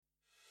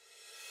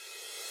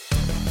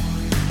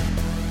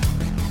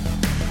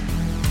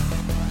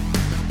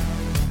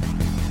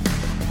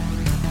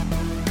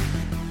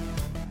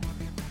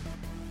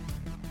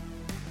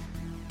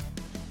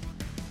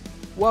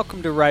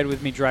Welcome to Ride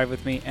With Me, Drive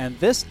With Me, and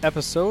this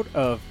episode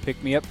of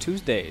Pick Me Up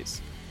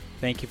Tuesdays.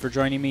 Thank you for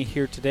joining me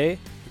here today.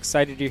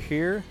 Excited you're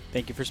here.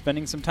 Thank you for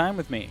spending some time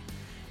with me.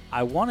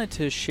 I wanted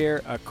to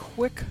share a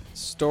quick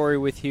story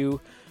with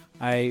you.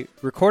 I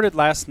recorded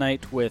last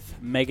night with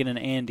Megan and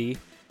Andy.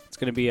 It's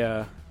going to be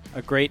a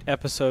great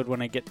episode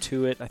when I get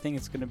to it. I think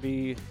it's going to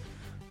be,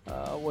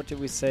 what did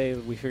we say?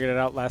 We figured it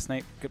out last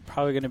night.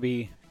 Probably going to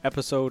be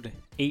episode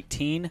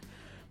 18.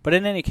 But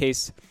in any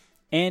case,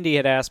 Andy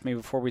had asked me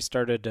before we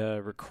started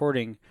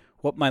recording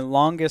what my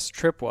longest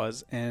trip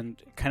was,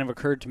 and it kind of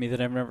occurred to me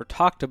that I've never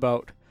talked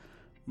about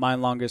my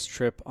longest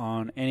trip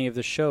on any of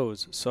the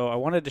shows. So I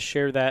wanted to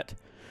share that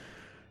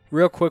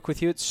real quick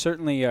with you. It's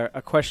certainly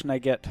a question I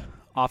get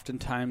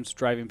oftentimes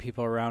driving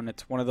people around.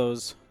 It's one of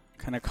those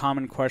kind of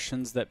common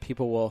questions that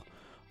people will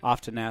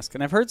often ask.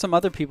 And I've heard some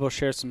other people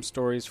share some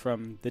stories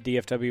from the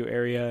DFW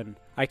area, and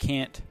I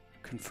can't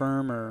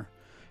confirm or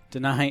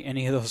deny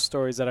any of those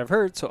stories that I've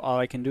heard, so all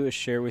I can do is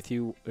share with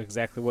you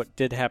exactly what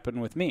did happen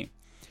with me.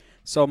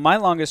 So my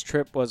longest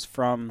trip was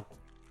from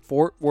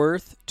Fort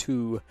Worth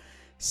to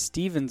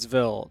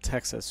Stevensville,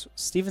 Texas.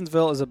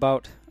 Stevensville is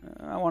about,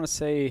 I want to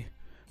say,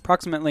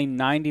 approximately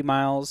 90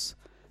 miles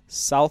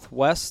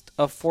southwest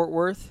of Fort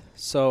Worth.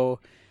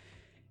 So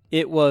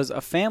it was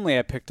a family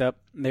I picked up.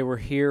 They were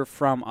here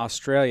from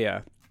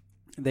Australia.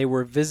 They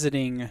were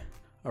visiting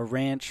a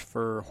ranch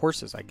for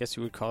horses. I guess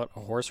you would call it a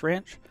horse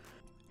ranch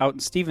out in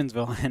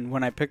Stevensville. And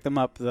when I picked them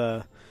up,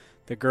 the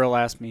girl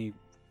asked me,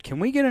 "Can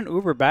we get an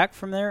Uber back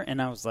from there?"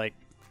 And I was like,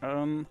 I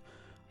don't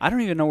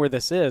even know where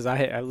this is.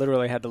 I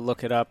literally had to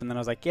look it up. And then I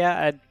was like, yeah,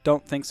 I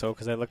don't think so,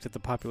 because I looked at the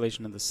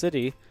population of the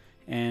city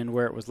and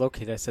where it was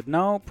located. I said,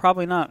 no,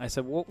 probably not. I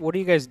said, what are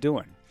you guys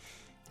doing?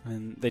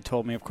 And they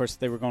told me, of course,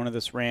 they were going to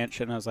this ranch.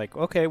 And I was like,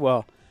 okay,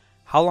 well,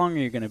 how long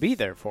are you going to be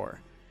there for?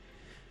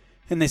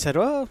 And they said,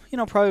 well,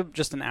 probably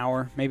just an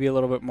hour, maybe a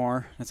little bit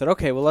more. I said,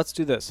 okay, well, let's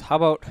do this. How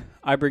about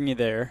I bring you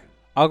there?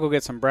 I'll go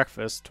get some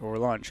breakfast or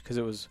lunch, because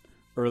it was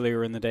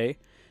earlier in the day.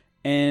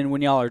 And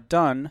when y'all are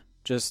done,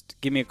 just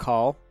give me a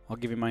call. I'll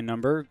give you my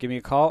number. Give me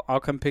a call. I'll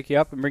come pick you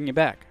up and bring you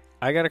back.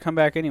 I got to come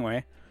back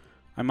anyway.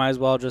 I might as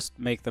well just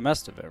make the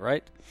best of it,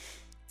 right?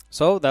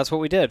 So that's what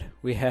we did.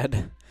 We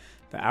had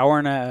the hour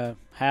and a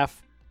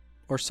half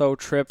or so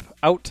trip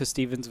out to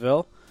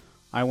Stevensville.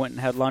 I went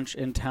and had lunch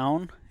in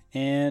town,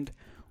 and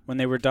when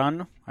they were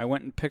done, I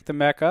went and picked them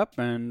back up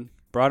and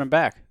brought them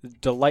back.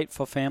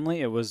 Delightful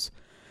family. It was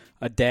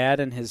a dad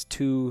and his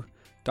two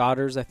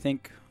daughters. I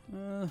think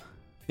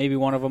maybe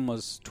one of them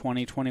was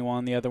 20,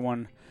 21. The other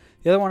one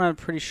I'm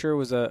pretty sure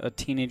was a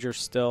teenager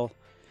still.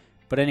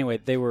 But anyway,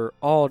 they were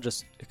all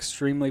just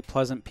extremely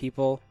pleasant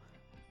people.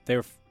 They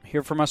were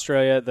here from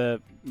Australia.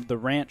 The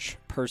ranch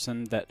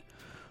person that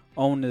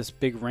owned this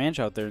big ranch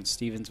out there in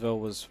Stevensville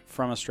was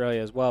from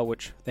Australia as well,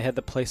 which they had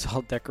the place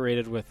all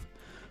decorated with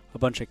a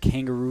bunch of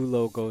kangaroo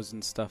logos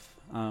and stuff.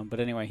 But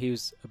anyway, he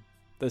was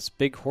this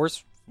big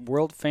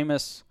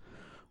world-famous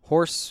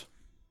horse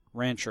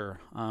rancher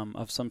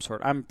of some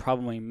sort. I'm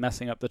probably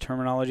messing up the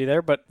terminology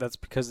there, but that's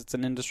because it's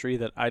an industry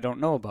that I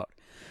don't know about.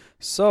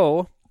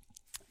 So,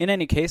 in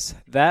any case,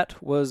 that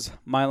was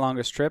my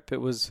longest trip. It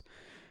was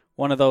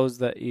one of those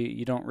that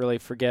you don't really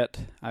forget.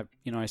 I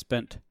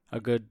spent a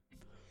good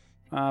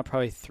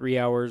probably 3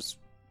 hours,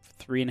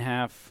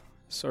 3.5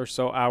 or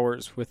so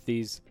hours with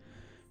these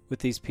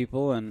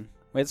people, and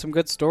we had some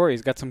good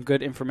stories, got some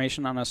good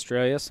information on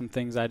Australia, some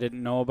things I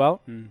didn't know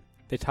about, and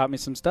they taught me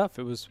some stuff.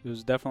 It was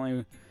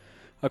definitely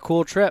a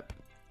cool trip.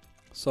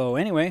 So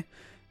anyway,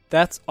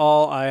 that's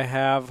all I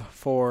have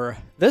for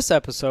this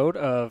episode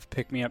of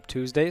Pick Me Up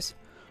Tuesdays.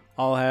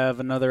 I'll have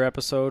another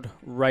episode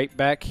right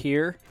back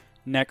here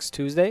next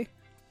Tuesday.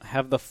 I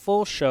have the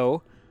full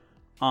show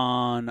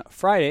on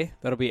Friday.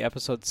 That'll be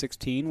episode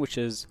 16, which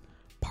is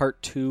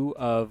part 2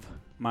 of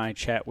my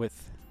chat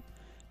with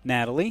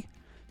Natalie.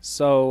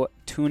 So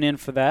tune in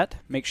for that.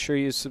 Make sure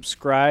you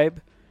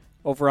subscribe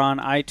over on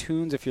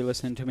iTunes. If you're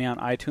listening to me on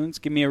iTunes,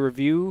 give me a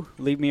review,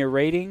 leave me a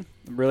rating.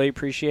 Really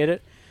appreciate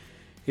it.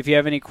 If you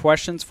have any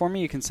questions for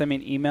me, you can send me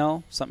an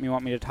email, something you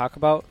want me to talk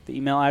about. The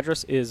email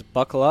address is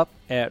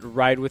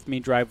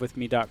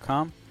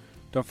buckleup@ridewithmedrivewithme.com.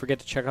 Don't forget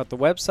to check out the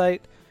website.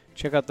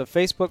 Check out the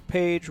Facebook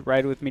page,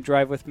 Ride With Me,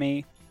 Drive With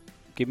Me.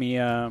 Give me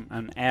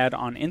an ad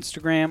on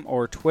Instagram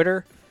or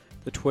Twitter.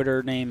 The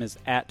Twitter name is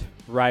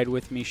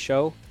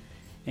 @RideWithMeShow.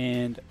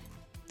 And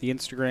the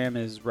Instagram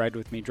is Ride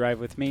With Me, Drive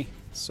With Me.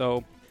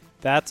 So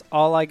that's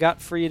all I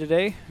got for you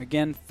today.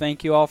 Again,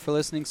 thank you all for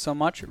listening so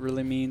much. It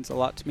really means a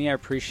lot to me. I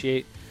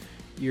appreciate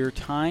your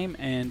time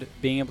and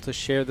being able to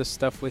share this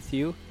stuff with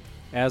you.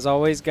 As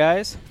always,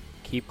 guys,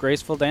 keep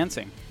graceful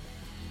dancing.